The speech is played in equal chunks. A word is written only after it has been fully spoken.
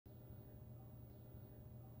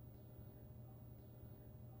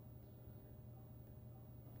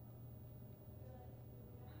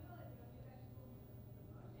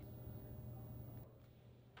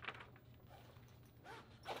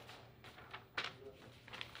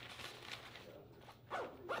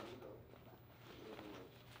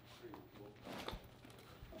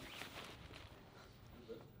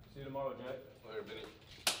tomorrow, Jack. Later, Benny.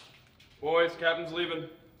 Boys, captain's leaving.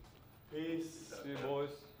 Peace. See you, boys.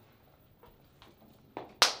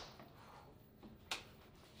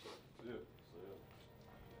 See you.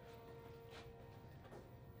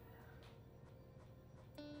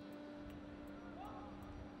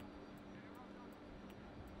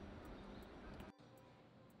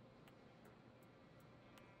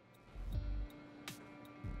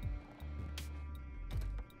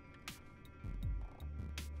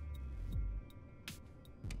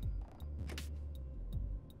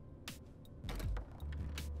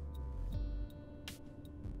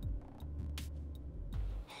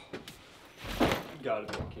 You gotta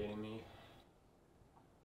be kidding me.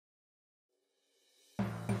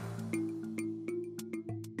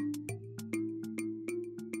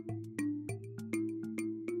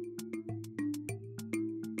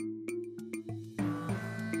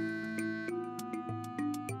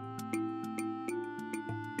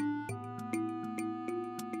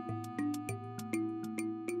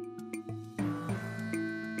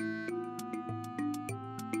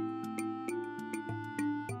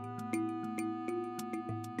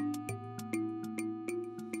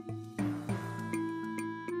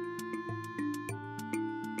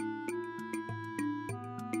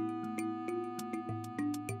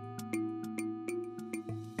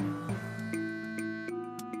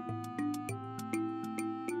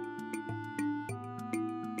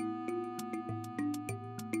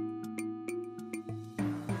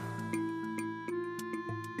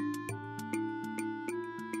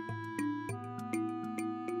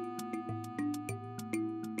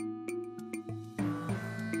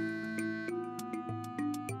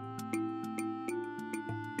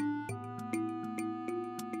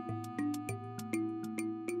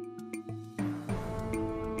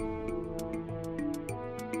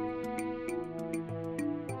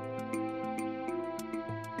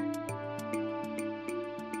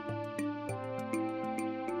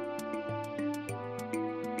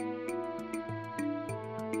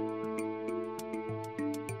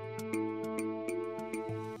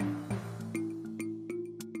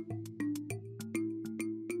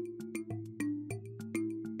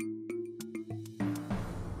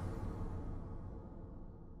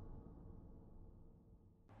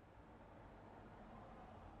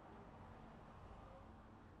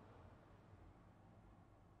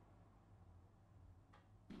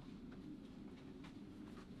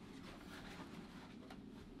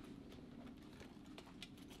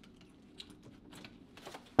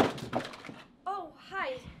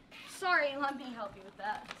 Sorry, let me help you with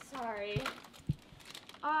that. Sorry.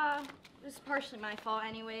 This is partially my fault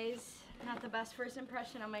anyways. Not the best first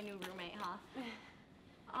impression of my new roommate, huh?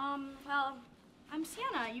 Well, I'm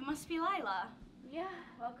Sienna. You must be Lila. Yeah.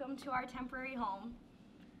 Welcome to our temporary home.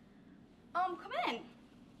 Come in.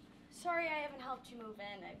 Sorry I haven't helped you move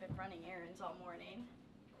in. I've been running errands all morning.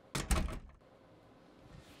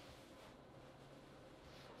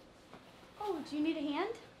 Oh, do you need a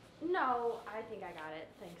hand? No, I think I got it.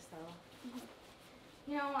 Thanks, though.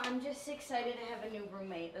 You know, I'm just excited to have a new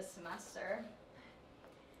roommate this semester.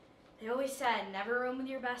 They always said, never room with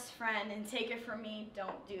your best friend, and take it from me,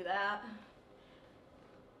 don't do that.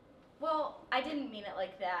 Well, I didn't mean it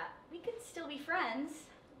like that. We could still be friends.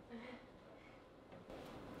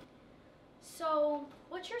 So,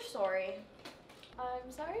 what's your story?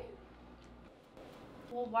 I'm sorry?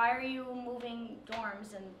 Well, why are you moving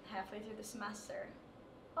dorms and halfway through the semester?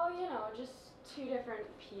 Oh, you know, just two different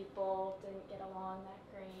people didn't get along that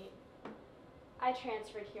great. I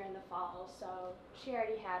transferred here in the fall, so she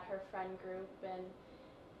already had her friend group, and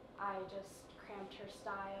I just cramped her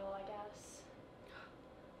style, I guess.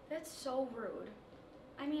 That's so rude.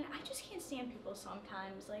 I mean, I just can't stand people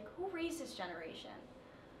sometimes. Like, who raised this generation?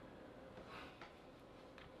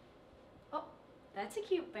 Oh, that's a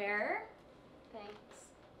cute bear. Thanks.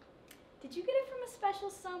 Did you get it from a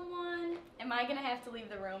special someone? Am I gonna have to leave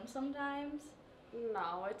the room sometimes?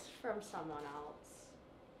 No, it's from someone else.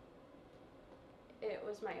 It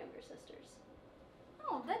was my younger sister's.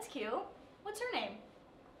 Oh, that's cute. What's her name?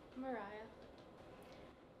 Mariah.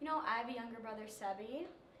 You know, I have a younger brother, Sebi.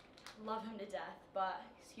 Love him to death, but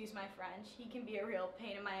excuse my French, he can be a real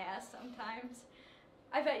pain in my ass sometimes.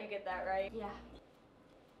 I bet you get that right. Yeah.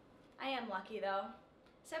 I am lucky though.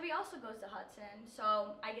 Sebi also goes to Hudson,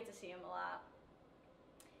 so I get to see him a lot.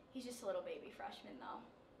 He's just a little baby freshman though.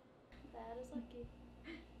 That is lucky.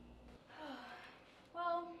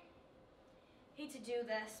 Well, hate to do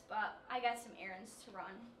this, but I got some errands to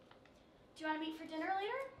run. Do you want to meet for dinner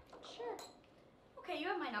later? Sure. Okay, you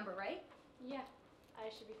have my number, right? Yeah. I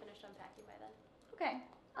should be finished unpacking by then. Okay,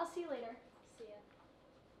 I'll see you later. See ya.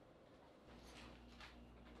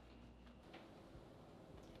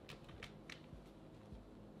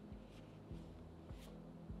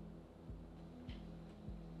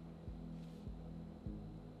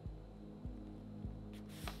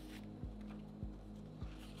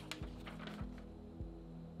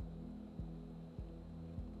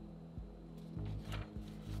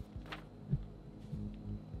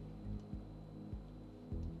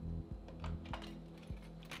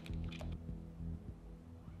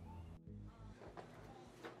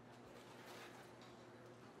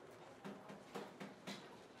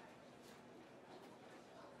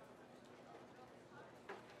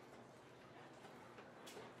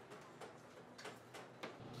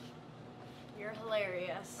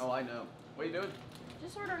 hilarious. Oh, I know. What are you doing?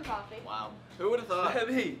 Just ordering coffee. Wow. Who would have thought?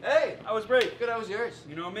 Heavy. Hey! I was great. Good, how was yours?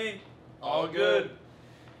 You know me. All good.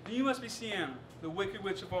 You must be Sienna, the Wicked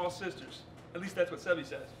Witch of all sisters. At least that's what Sebby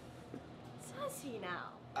says. Says he now.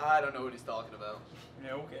 I don't know what he's talking about.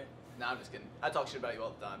 Yeah, okay. Nah, I'm just kidding. I talk shit about you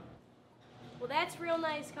all the time. Well, that's real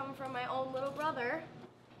nice coming from my own little brother.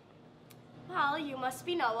 Well, you must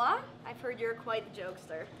be Noah. I've heard you're quite the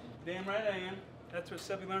jokester. Damn right I am. That's what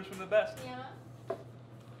Sebby learns from the best. Yeah.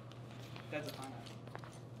 That's a pineapple.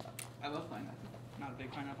 I love pineapple. Not a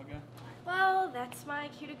big pineapple guy. Well, that's my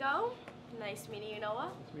cue to go. Nice meeting you,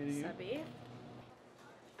 Noah. Nice meeting you. Sebby.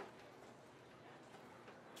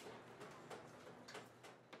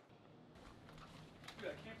 Dude,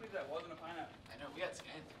 I can't believe that wasn't a pineapple. I know, we got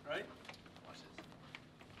scanned. Right? Watch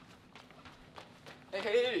this.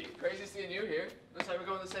 Hey, crazy seeing you here. Looks like we're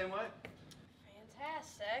going the same way.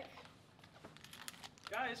 Fantastic.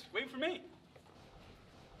 Guys, wait for me.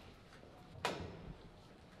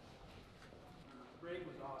 Break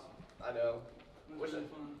was awesome. I know. Wish it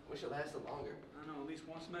fun. Wish it lasted longer. I know, at least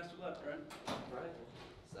one semester left, right? Right.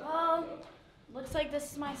 So, Well, looks like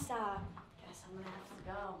this is my stop. Guess I'm gonna have to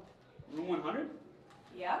go. Room 100?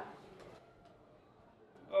 Yeah?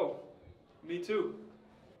 Oh, me too.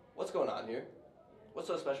 what's going on here? What's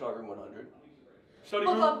so special about room 100? Study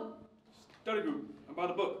Book group. club. Study group. About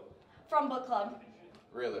the book. From book club.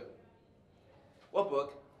 Really? What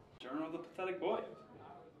book? Journal of the Pathetic Boy.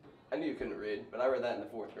 I knew you couldn't read, but I read that in the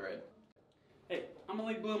 4th grade. Hey, I'm a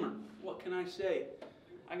late bloomer. What can I say?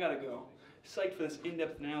 I gotta go. Psyched for this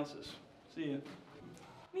in-depth analysis. See ya.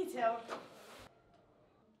 Me too.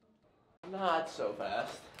 Not so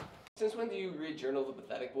fast. Since when do you read Journal of the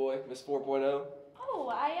Pathetic Boy, Miss 4.0? Oh,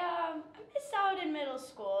 I missed out in middle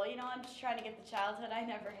school. You know, I'm just trying to get the childhood I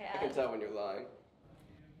never I can had. tell when you're lying.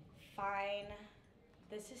 Fine.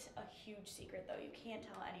 This is a huge secret, though. You can't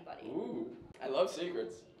tell anybody. Ooh, I love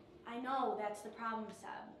secrets. I know, that's the problem, Seb.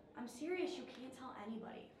 I'm serious, you can't tell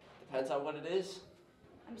anybody. Depends on what it is.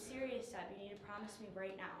 I'm serious, Seb. You need to promise me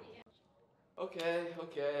right now.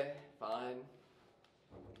 Okay, fine.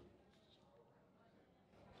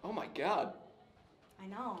 Oh my god. I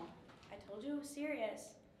know. I told you it was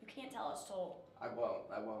serious. You can't tell a soul. I won't.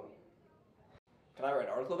 Can I write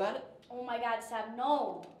an article about it? Oh my god, Seb,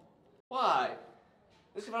 no. Why?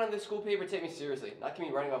 This could find in the school paper, take me seriously. Not me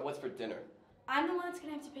writing about what's for dinner. I'm the one that's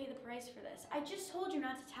gonna have to pay the price for this. I just told you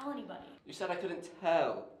not to tell anybody. You said I couldn't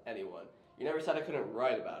tell anyone. You never said I couldn't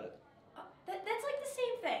write about it. That's like the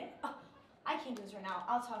same thing. I can't do this right now.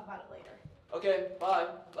 I'll talk about it later. Okay, bye.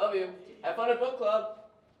 Love you. Have fun at book club.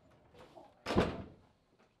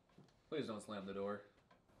 Please don't slam the door.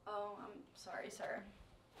 Oh, I'm sorry, sir.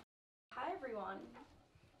 Hi, everyone.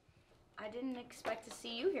 I didn't expect to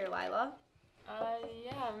see you here, Lila.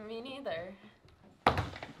 Yeah, me neither.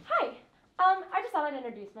 Hi. I just thought I'd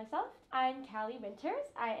introduce myself. I'm Callie Winters.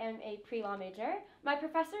 I am a pre-law major. My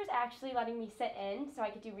professor is actually letting me sit in so I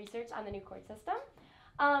could do research on the new court system.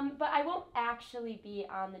 But I won't actually be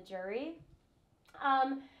on the jury.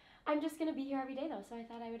 I'm just gonna be here every day though, so I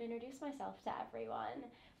thought I would introduce myself to everyone.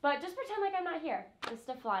 But just pretend like I'm not here, just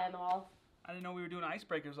a fly on the wall. I didn't know we were doing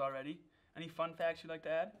icebreakers already. Any fun facts you'd like to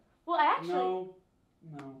add? Well, actually... No.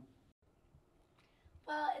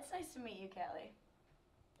 Well, it's nice to meet you, Callie.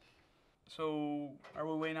 So, are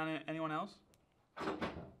we waiting on anyone else? You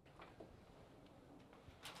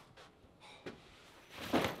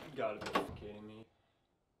gotta be kidding me.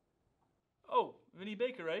 Oh, Vinny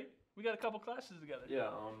Baker, right? We got a couple classes together. Yeah,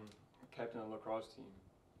 captain of the lacrosse team.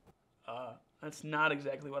 That's not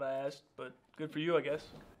exactly what I asked, but good for you, I guess.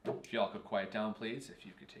 If y'all could quiet down, please, if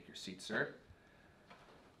you could take your seat, sir.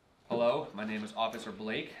 Hello, my name is Officer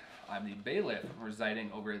Blake. I'm the bailiff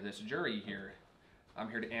residing over this jury here. I'm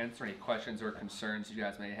here to answer any questions or concerns you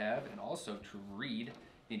guys may have, and also to read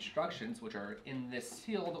the instructions which are in this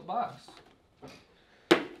sealed box.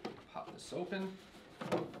 Pop this open.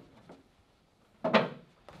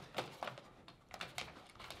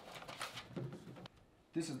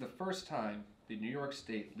 This is the first time the New York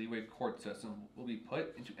State leeway court system will be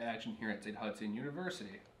put into action here at St. Hudson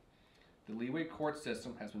University. The leeway court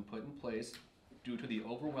system has been put in place due to the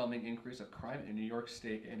overwhelming increase of crime in New York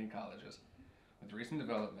State and in colleges. With recent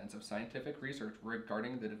developments of scientific research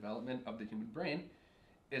regarding the development of the human brain,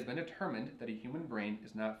 it has been determined that a human brain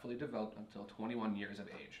is not fully developed until 21 years of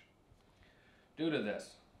age. Due to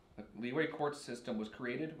this, the leeway court system was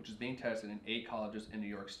created, which is being tested in 8 colleges in New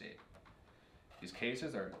York State. These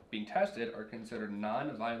cases are being tested are considered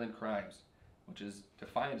non-violent crimes, which is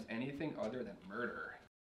defined as anything other than murder.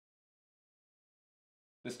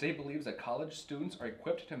 The state believes that college students are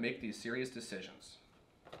equipped to make these serious decisions.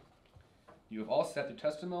 You have all sat through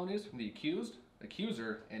testimonies from the accused,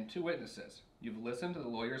 accuser, and 2 witnesses. You've listened to the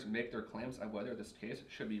lawyers make their claims on whether this case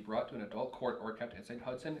should be brought to an adult court or kept at St.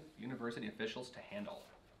 Hudson University officials to handle.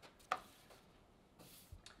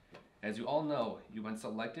 As you all know, you've been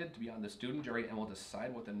selected to be on the student jury and will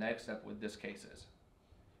decide what the next step with this case is.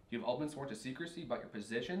 You've all been sworn to secrecy about your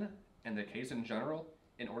position and the case in general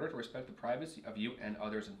in order to respect the privacy of you and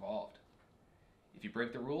others involved. If you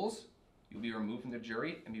break the rules, you'll be removed from the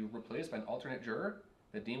jury and be replaced by an alternate juror.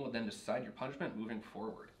 The dean will then decide your punishment moving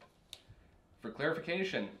forward. For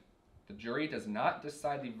clarification, the jury does not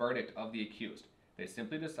decide the verdict of the accused. They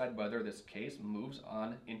simply decide whether this case moves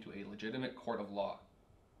on into a legitimate court of law.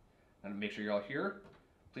 Now to make sure you're all here,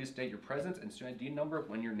 please state your presence and student ID number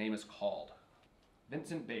when your name is called.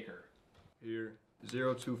 Vincent Baker. Here.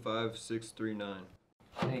 025639.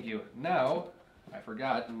 Thank you. Now, I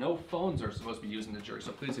forgot, no phones are supposed to be used in the jury,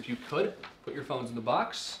 so please, if you could, put your phones in the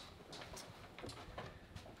box.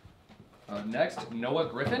 Next, Noah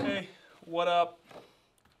Griffin. Hey, what up?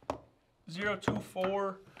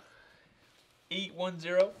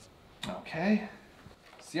 024810. Okay.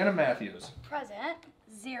 Sienna Matthews. Present.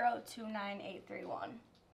 029831.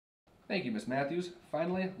 Thank you, Miss Matthews.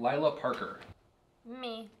 Finally, Lila Parker.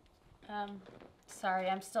 Me. Sorry,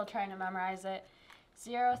 I'm still trying to memorize it.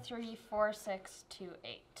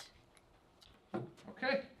 034628.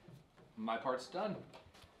 Okay, my part's done.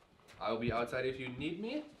 I will be outside if you need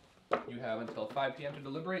me. You have until 5 p.m. to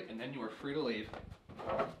deliberate, and then you are free to leave.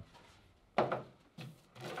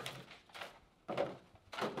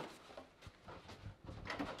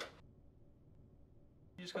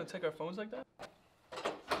 You just gonna take our phones like that?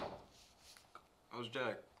 How's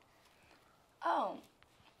Jack? Oh,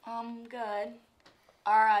 good.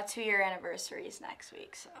 Our 2-year anniversary is next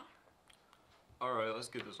week, so. Alright, let's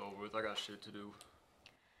get this over with. I got shit to do.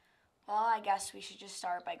 Well, I guess we should just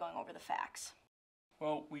start by going over the facts.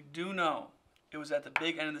 Well, we do know it was at the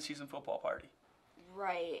big end of the season football party.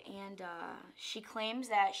 Right, and she claims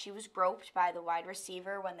that she was groped by the wide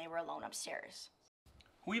receiver when they were alone upstairs.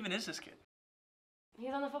 Who even is this kid?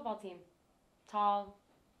 He's on the football team. Tall,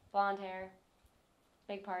 blonde hair,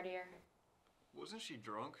 big partier. Wasn't she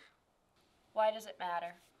drunk? Why does it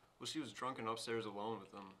matter? Well, she was drunk and upstairs alone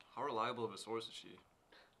with him. How reliable of a source is she?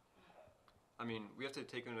 I mean, we have to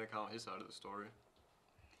take into account his side of the story.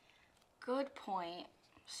 Good point.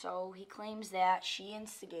 So he claims that she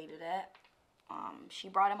instigated it. She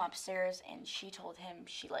brought him upstairs and she told him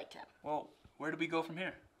she liked him. Well, where do we go from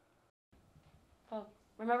here? Well,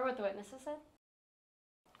 remember what the witnesses said?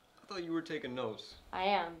 I thought you were taking notes. I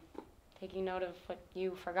am. Taking note of what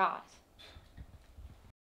you forgot.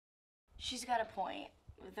 She's got a point.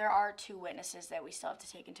 There are 2 witnesses that we still have to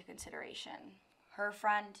take into consideration. Her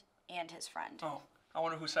friend and his friend. Oh, I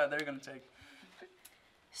wonder whose side they're gonna take.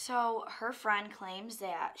 So her friend claims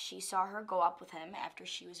that she saw her go up with him after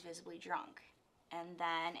she was visibly drunk. And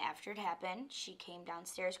then after it happened, she came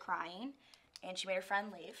downstairs crying and she made her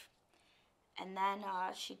friend leave. And then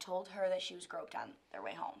she told her that she was groped on their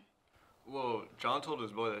way home. Well, John told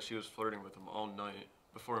his boy that she was flirting with him all night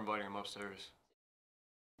before inviting him upstairs.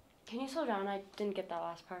 Can you slow down? I didn't get that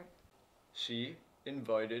last part. She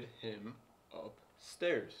invited him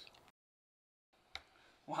upstairs.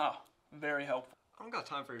 Wow, very helpful. I don't got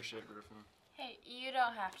time for your shit, Griffin. Hey, you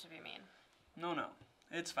don't have to be mean. No,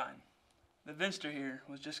 it's fine. The Vinster here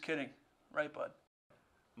was just kidding. Right, bud?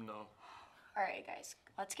 No. All right, guys,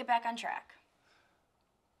 let's get back on track.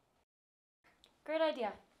 Great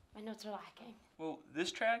idea. My notes are lacking. Well,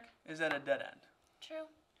 this track is at a dead end. True.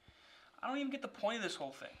 I don't even get the point of this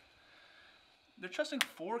whole thing. They're trusting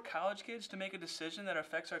 4 college kids to make a decision that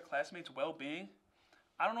affects our classmates' well-being.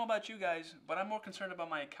 I don't know about you guys, but I'm more concerned about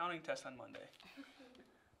my accounting test on Monday.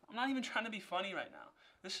 I'm not even trying to be funny right now.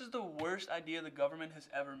 This is the worst idea the government has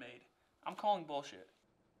ever made. I'm calling bullshit.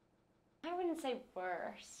 I wouldn't say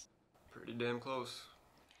worse. Pretty damn close.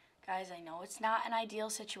 Guys, I know it's not an ideal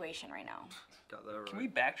situation right now. Got that right. Can we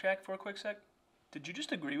backtrack for a quick sec? Did you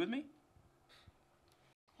just agree with me?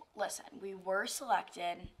 Listen, we were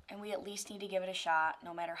selected, and we at least need to give it a shot,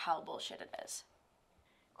 no matter how bullshit it is.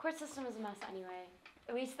 Court system is a mess anyway.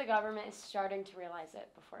 At least the government is starting to realize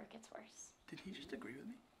it before it gets worse. Did he just agree with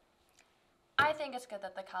me? I think it's good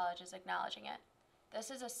that the college is acknowledging it.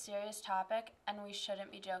 This is a serious topic, and we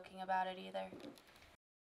shouldn't be joking about it either.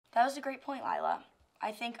 That was a great point, Lila.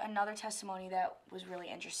 I think another testimony that was really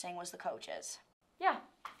interesting was the coaches. Yeah,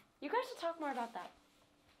 you guys should talk more about that.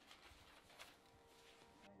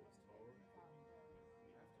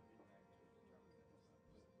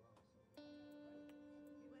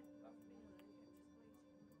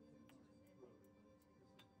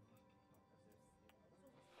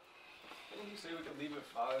 say we could leave at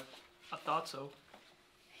 5? I thought so.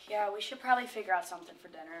 Yeah, we should probably figure out something for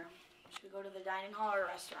dinner. Should we go to the dining hall or a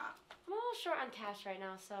restaurant? I'm a little short on cash right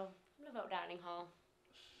now, so I'm gonna vote dining hall.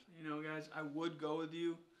 You know, guys, I would go with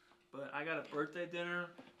you, but I got a birthday dinner,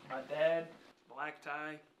 my dad, black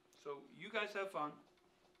tie. So you guys have fun.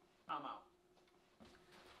 I'm out.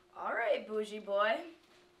 All right, bougie boy.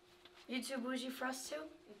 You too bougie for us too?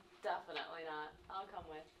 Definitely not. I'll come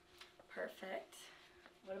with. Perfect.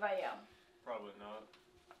 What about you? Probably not.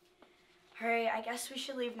 Hurry, I guess we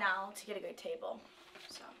should leave now to get a good table.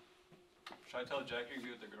 So. Should I tell Jackie to be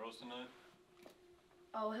with the girls tonight?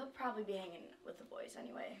 Oh, he'll probably be hanging with the boys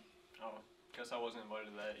anyway. Oh, guess I wasn't invited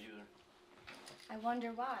to that either. I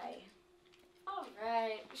wonder why. All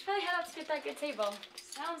right. We should probably head out to get that good table.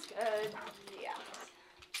 Sounds good. Yeah.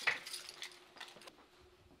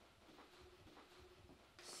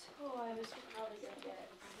 So I was probably gonna get.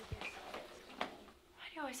 Why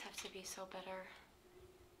do you always have to be so bitter?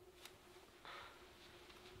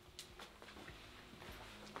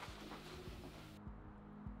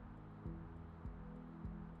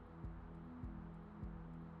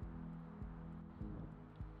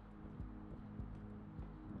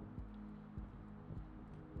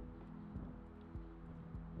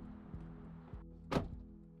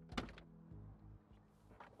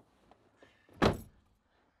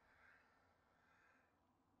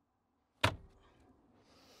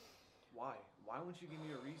 Why? Why won't you give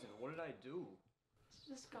me a reason? What did I do?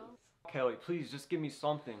 Just go. Kelly, please, just give me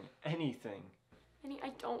something. Anything.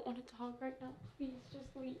 I don't want to talk right now. Please,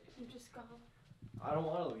 just leave and just go. I don't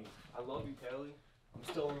want to leave. I love you, Kelly. I'm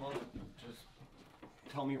still in love with you. Just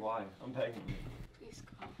tell me why. I'm begging you. Please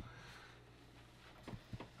go.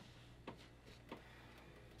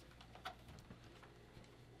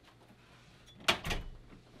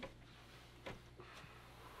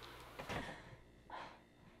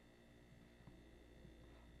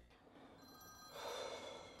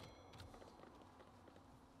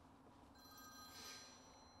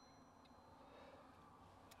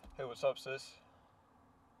 Hey, what's up, sis?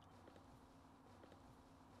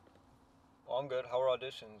 Oh, I'm good. How are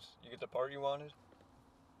auditions? You get the part you wanted?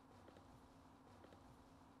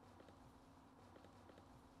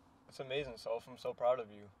 It's amazing, Soph. I'm so proud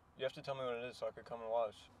of you. You have to tell me what it is so I could come and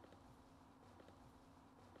watch.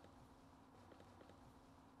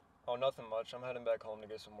 Oh, nothing much. I'm heading back home to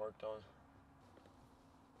get some work done.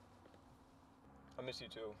 I miss you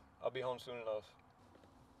too. I'll be home soon enough.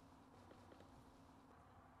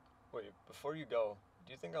 Wait, before you go,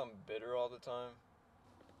 do you think I'm bitter all the time?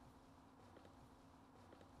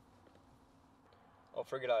 Oh,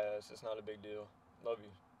 forget I asked. It's not a big deal. Love you.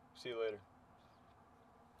 See you later.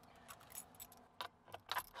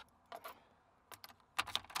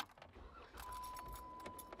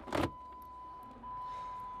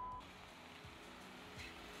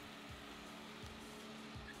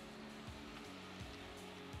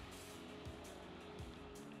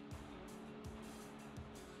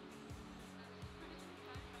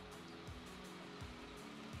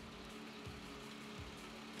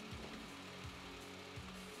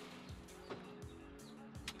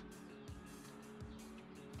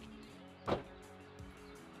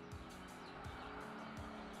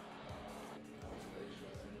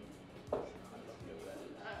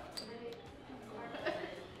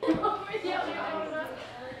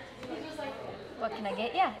 What can I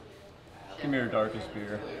get ya? Give me your darkest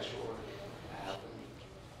beer.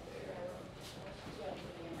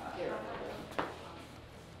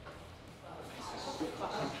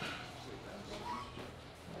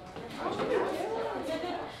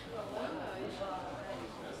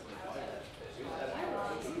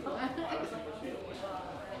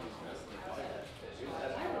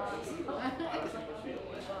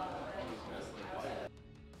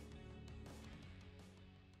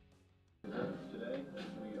 Today,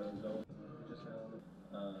 we just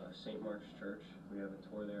have St. Mark's Church. We have a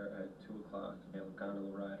tour there at 2 o'clock. We have a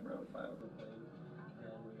gondola ride around 5 o'clock.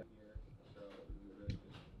 And we got here, so we really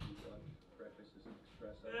just eat lunch. Breakfast is an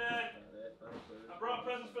espresso. Dad, That's about it. I brought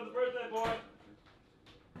presents for the birthday boy.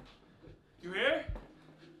 You here?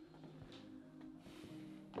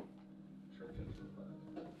 Church at 2 o'clock.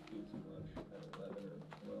 Eat some lunch at 11 or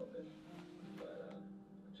 12-ish. But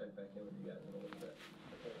I'll check back in with you guys in a little bit.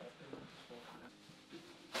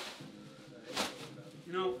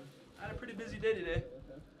 You know, I had a pretty busy day today.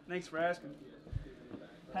 Thanks for asking.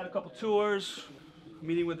 Had a couple tours,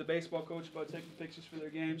 meeting with the baseball coach about taking pictures for their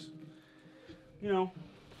games. You know,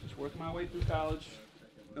 just working my way through college.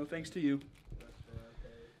 No thanks to you.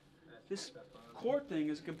 This court thing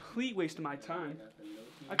is a complete waste of my time.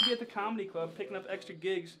 I could be at the comedy club picking up extra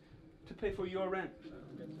gigs to pay for your rent.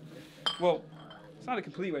 Well, it's not a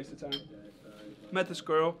complete waste of time. Met this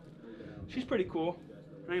girl. She's pretty cool.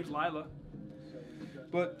 Her name's Lila.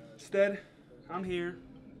 But instead, I'm here,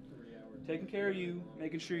 taking care of you,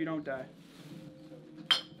 making sure you don't die.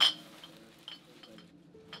 I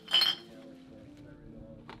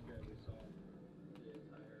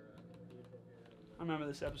remember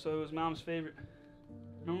this episode. It was Mom's favorite.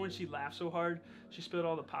 Remember when she laughed so hard, she spilled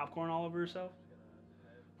all the popcorn all over herself?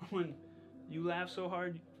 When you laughed so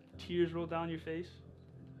hard, tears rolled down your face?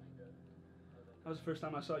 That was the first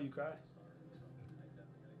time I saw you cry.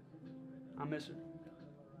 I miss her.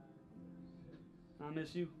 I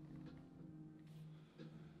miss you.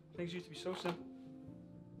 Things used to be so simple.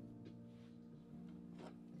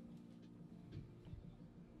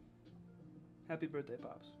 Happy birthday,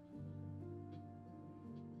 Pops.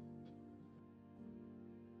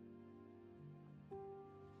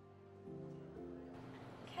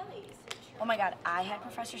 Oh my God, I had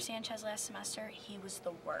Professor Sanchez last semester. He was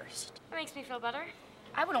the worst. That makes me feel better.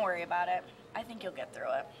 I wouldn't worry about it. I think you'll get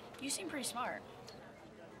through it. You seem pretty smart.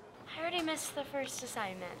 I already missed the first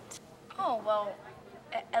assignment. Oh, well,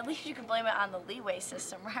 at least you can blame it on the leeway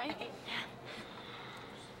system, right?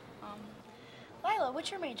 Lila, what's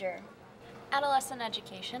your major? Adolescent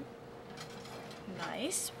education.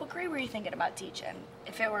 Nice. What grade were you thinking about teaching?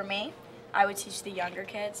 If it were me, I would teach the younger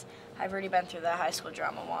kids. I've already been through the high school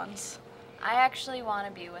drama once. I actually want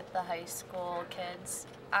to be with the high school kids.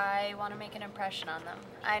 I want to make an impression on them.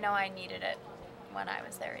 I know I needed it when I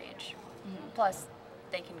was their age. Plus,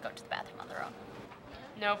 they can go to the bathroom on their own.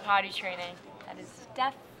 No potty training. That is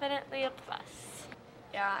definitely a plus.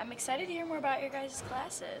 Yeah, I'm excited to hear more about your guys'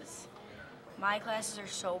 classes. My classes are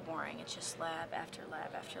so boring. It's just lab after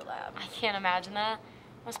lab after lab. I can't imagine that.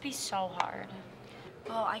 Must be so hard.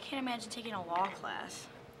 Oh, I can't imagine taking a law class.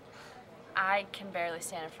 I can barely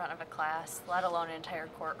stand in front of a class, let alone an entire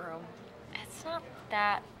courtroom. It's not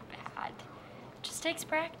that bad. It just takes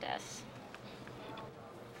practice.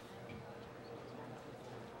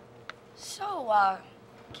 So,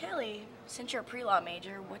 Kelly, since you're a pre-law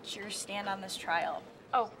major, what's your stand on this trial?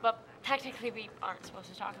 Oh, but technically we aren't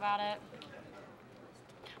supposed to talk about it.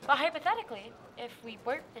 But hypothetically, if we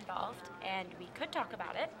weren't involved and we could talk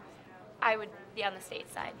about it, I would be on the state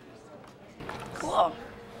side. Cool.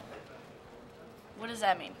 What does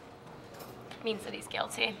that mean? It means that he's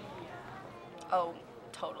guilty. Oh,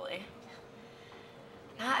 totally.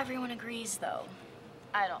 Not everyone agrees, though.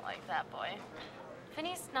 I don't like that boy.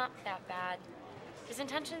 Finney's not that bad. His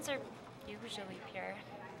intentions are usually pure.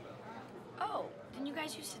 Oh, didn't you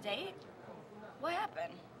guys used to date? What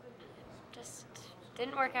happened? Just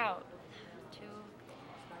didn't work out. Two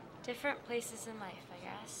different places in life, I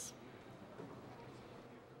guess.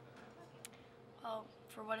 Well,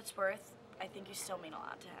 for what it's worth, I think you still mean a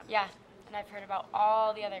lot to him. Yeah, and I've heard about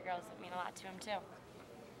all the other girls that mean a lot to him, too.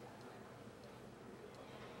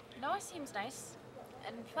 Noah seems nice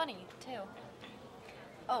and funny, too.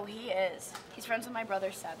 Oh, he is. He's friends with my brother,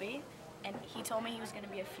 Sebi, and he told me he was going to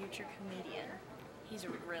be a future comedian. He's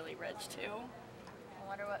really rich, too. I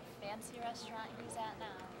wonder what fancy restaurant he's at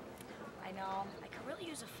now. I know. I could really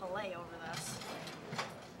use a fillet over this.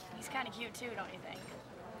 He's kind of cute, too, don't you think?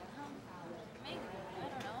 Maybe. I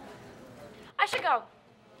don't know. I should go.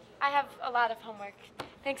 I have a lot of homework.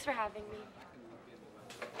 Thanks for having me.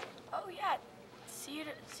 Oh, yeah. See you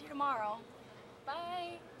tomorrow.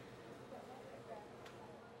 Bye.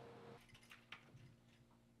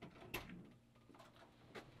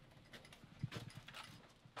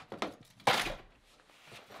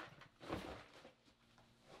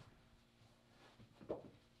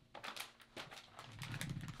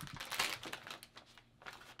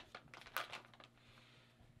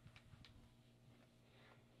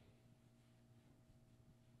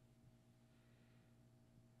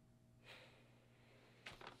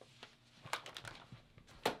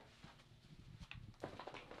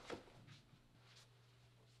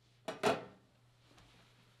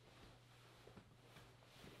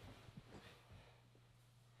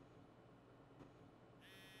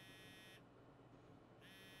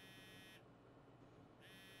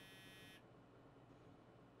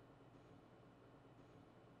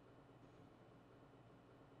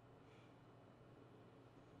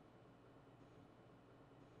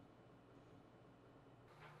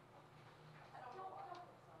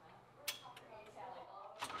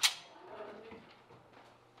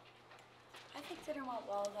 I think dinner went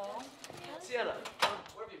well, though. Gianna,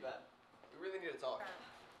 where have you been? We really need to talk.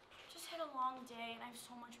 Just had a long day, and I have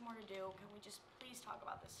so much more to do. Can we just please talk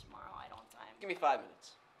about this tomorrow? I don't have time. Give me 5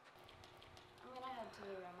 minutes. I'm gonna head to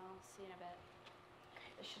the room. I'll see you in a bit.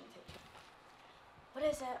 Okay, this shouldn't take too long. What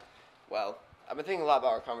is it? Well, I've been thinking a lot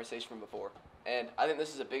about our conversation from before, and I think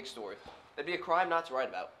this is a big story. It'd be a crime not to write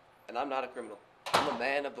about, and I'm not a criminal. I'm a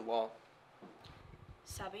man of the law.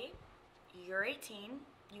 Subby, you're 18.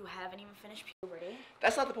 You haven't even finished puberty.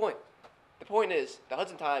 That's not the point. The point is, the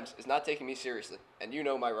Hudson Times is not taking me seriously, and you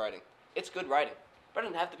know my writing. It's good writing. Better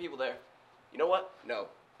than half the people there. You know what? No.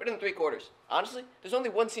 Better than 3/4. Honestly, there's only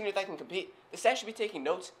one senior that can compete. The staff should be taking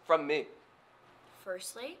notes from me.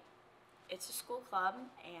 Firstly, it's a school club,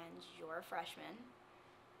 and you're a freshman.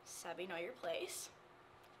 Subby, know your place.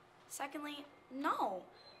 Secondly, no.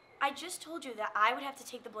 I just told you that I would have to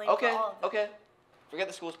take the blame for all of it. Okay. Forget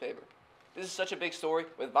the school's paper. This is such a big story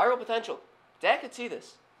with viral potential. Dad could see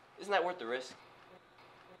this. Isn't that worth the risk?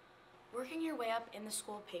 Working your way up in the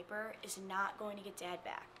school paper is not going to get Dad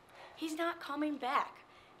back. He's not coming back.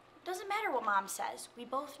 Doesn't matter what Mom says. We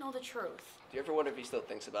both know the truth. Do you ever wonder if he still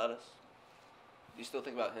thinks about us? Do you still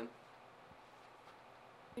think about him?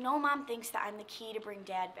 You know Mom thinks that I'm the key to bring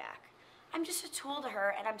Dad back. I'm just a tool to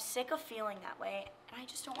her, and I'm sick of feeling that way, and I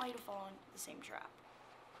just don't want you to fall into the same trap.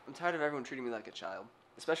 I'm tired of everyone treating me like a child,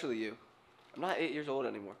 especially you. I'm not 8 years old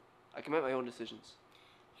anymore. I can make my own decisions.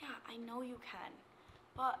 Yeah, I know you can,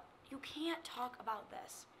 but you can't talk about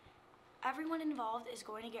this. Everyone involved is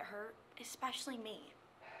going to get hurt, especially me.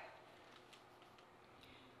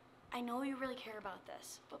 I know you really care about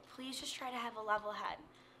this, but please just try to have a level head.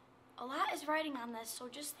 A lot is riding on this, so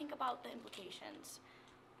just think about the implications.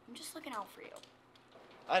 I'm just looking out for you.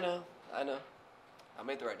 I know. I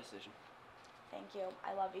made the right decision. Thank you.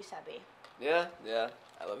 I love you, Sebby. Yeah,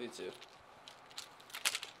 I love you too.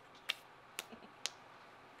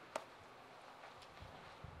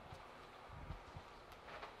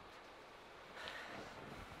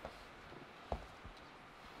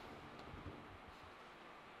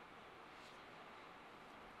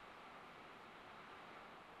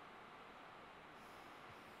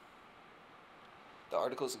 The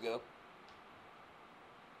articles go.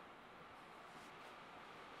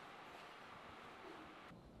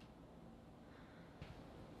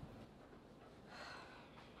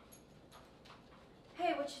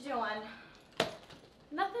 Hey, what you doing?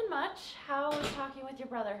 Nothing much. How was talking with your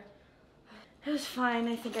brother? It was fine.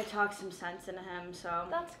 I think I talked some sense into him, so.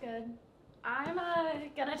 That's good. I'm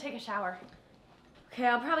gonna take a shower. Okay,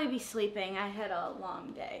 I'll probably be sleeping. I had a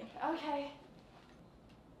long day. Okay.